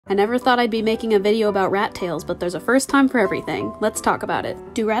I never thought I'd be making a video about rat tails, but there's a first time for everything. Let's talk about it.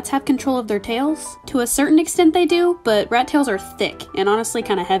 Do rats have control of their tails? To a certain extent they do, but rat tails are thick and honestly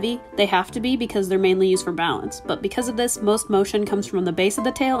kind of heavy. They have to be because they're mainly used for balance, but because of this, most motion comes from the base of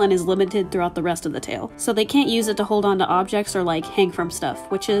the tail and is limited throughout the rest of the tail. So they can't use it to hold on to objects or like hang from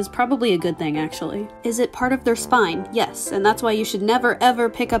stuff, which is probably a good thing actually. Is it part of their spine? Yes, and that's why you should never ever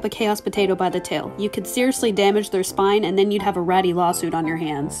pick up a chaos potato by the tail. You could seriously damage their spine and then you'd have a ratty lawsuit on your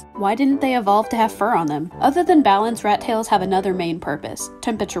hands. Why didn't they evolve to have fur on them? Other than balance, rat tails have another main purpose: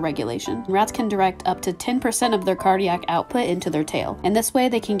 temperature regulation. Rats can direct up to 10% of their cardiac output into their tail, and this way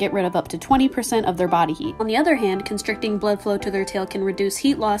they can get rid of up to 20% of their body heat. On the other hand, constricting blood flow to their tail can reduce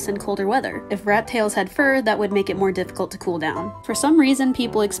heat loss in colder weather. If rat tails had fur, that would make it more difficult to cool down. For some reason,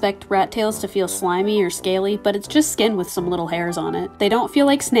 people expect rat tails to feel slimy or scaly, but it's just skin with some little hairs on it. They don't feel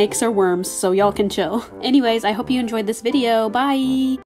like snakes or worms, so y'all can chill. Anyways, I hope you enjoyed this video. Bye!